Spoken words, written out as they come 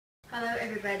Hello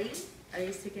everybody, are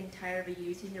you sick and tired of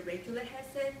using the regular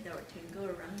headset that will tangle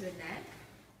around your neck?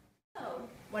 Oh,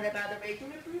 what about the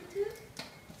regular Bluetooth?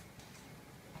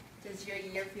 Does your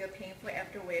ear feel painful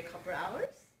after waiting a couple hours?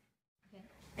 Okay.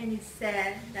 And it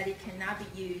said that it cannot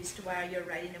be used while you're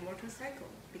riding a motorcycle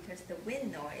because the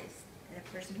wind noise and the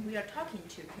person who you're talking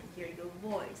to can hear your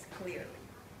voice clearly.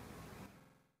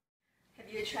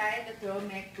 Have you tried the Throw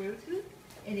Mac Bluetooth?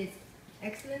 It is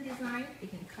excellent design.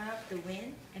 It can cut off the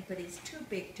wind, but it's too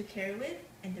big to carry with,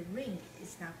 and the ring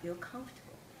is not feel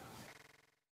comfortable.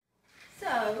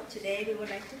 So today we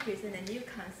would like to present a new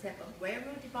concept of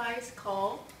wearable device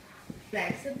called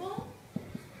flexible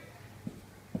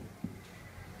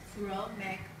Throw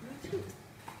Mac Bluetooth.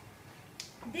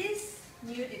 This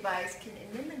new device can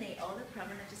eliminate all the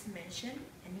problems I just mentioned,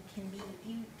 and it can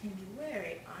be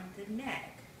worn on the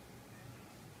neck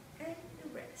and the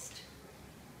wrist.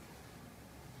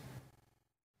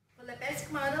 For the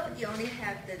basic model, you only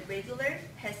have the regular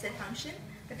headset function,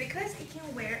 but because it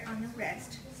can wear on the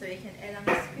wrist, so you can add on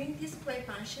the screen display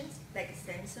functions like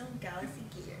Sumsung Galaxy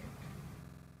Gear.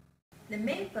 The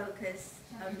main focus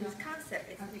of this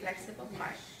concept is the flexible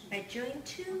part. By joining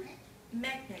two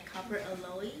magnet copper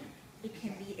alloy, it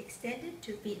can be extended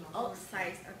to fit all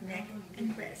sides of neck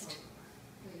and wrist.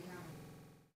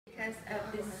 Because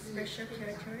of this special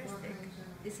characteristic,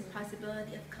 this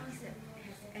possibility of concept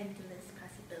has endless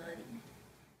possibility.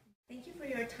 Thank you for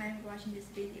your time watching this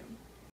video.